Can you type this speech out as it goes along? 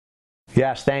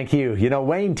Yes, thank you. You know,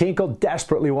 Wayne Tinkle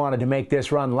desperately wanted to make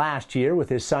this run last year with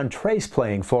his son Trace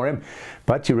playing for him.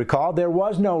 But you recall there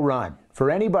was no run for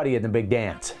anybody in the big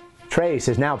dance. Trace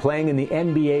is now playing in the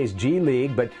NBA's G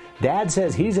League, but Dad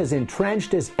says he's as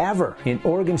entrenched as ever in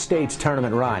Oregon State's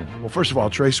tournament run. Well, first of all,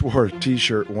 Trace wore a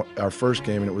T-shirt our first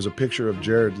game, and it was a picture of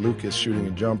Jared Lucas shooting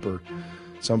a jumper.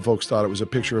 Some folks thought it was a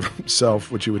picture of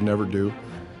himself, which he would never do.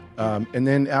 And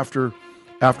then after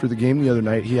the game the other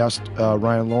night, he asked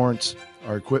Ryan Lawrence,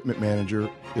 our equipment manager,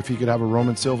 if he could have a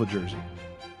Roman Silva jersey.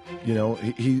 You know,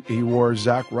 he wore a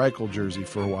Zach Reichel jersey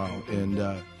for a while,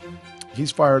 and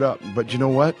he's fired up. But you know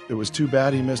what? It was too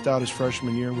bad he missed out his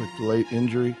freshman year with the late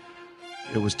injury.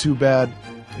 It was too bad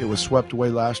it was swept away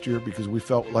last year because we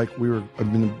felt like we were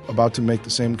about to make the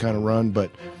same kind of run,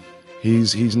 but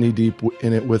he's knee-deep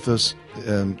in it with us,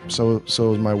 and so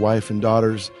is my wife and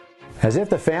daughters. As if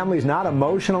the family's not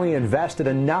emotionally invested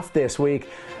enough this week,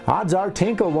 odds are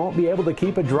Tinkle won't be able to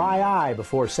keep a dry eye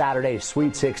before Saturday's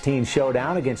Sweet 16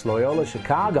 showdown against Loyola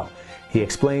Chicago. He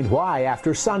explained why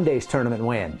after Sunday's tournament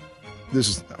win.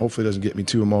 This hopefully doesn't get me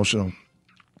too emotional.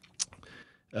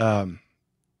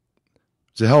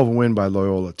 It's a hell of a win by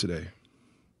Loyola today.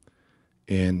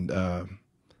 And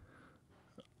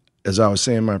as I was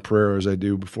saying my prayer, as I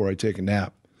do before I take a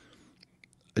nap,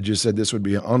 I just said this would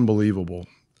be unbelievable.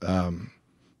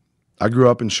 I grew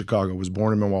up in Chicago, was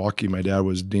born in Milwaukee. My dad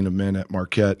was dean of men at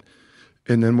Marquette.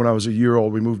 And then when I was a year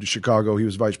old, we moved to Chicago. He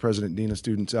was vice president, dean of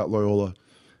students at Loyola.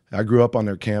 I grew up on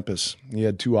their campus. He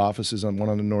had two offices, one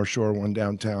on the North Shore, one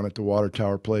downtown at the Water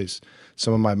Tower Place.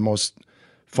 Some of my most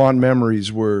fond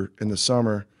memories were in the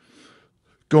summer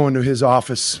going to his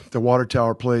office, the Water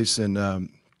Tower Place, and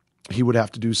he would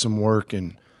have to do some work,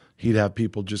 and he'd have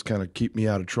people just kind of keep me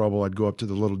out of trouble. I'd go up to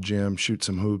the little gym, shoot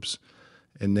some hoops,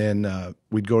 and then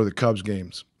we'd go to the Cubs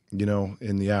games, you know,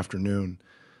 in the afternoon.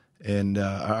 And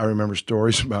I remember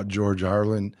stories about George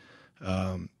Ireland.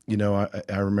 You know,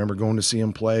 I remember going to see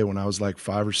him play when I was like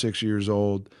 5 or 6 years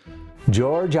old.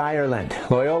 George Ireland,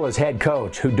 Loyola's head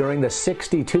coach, who during the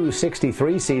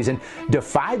 62-63 season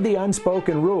defied the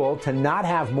unspoken rule to not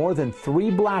have more than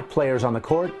 3 black players on the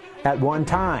court at one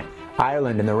time.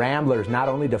 Ireland and the Ramblers not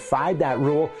only defied that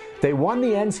rule, they won the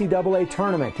NCAA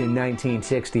tournament in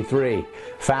 1963.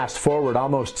 Fast forward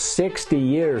almost 60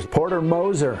 years, Porter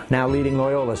Moser now leading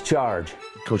Loyola's charge.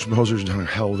 Coach Moser's done a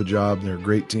hell of a job. They're a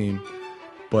great team.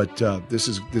 But this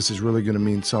is really going to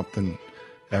mean something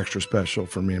extra special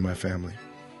for me and my family.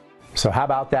 So how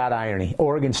about that irony?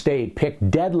 Oregon State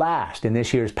picked dead last in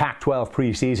this year's Pac-12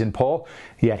 preseason poll,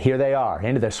 yet here they are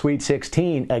into the Sweet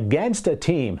 16 against a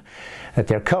team that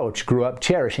their coach grew up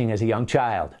cherishing as a young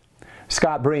child.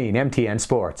 Scott Breen, MTN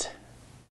Sports.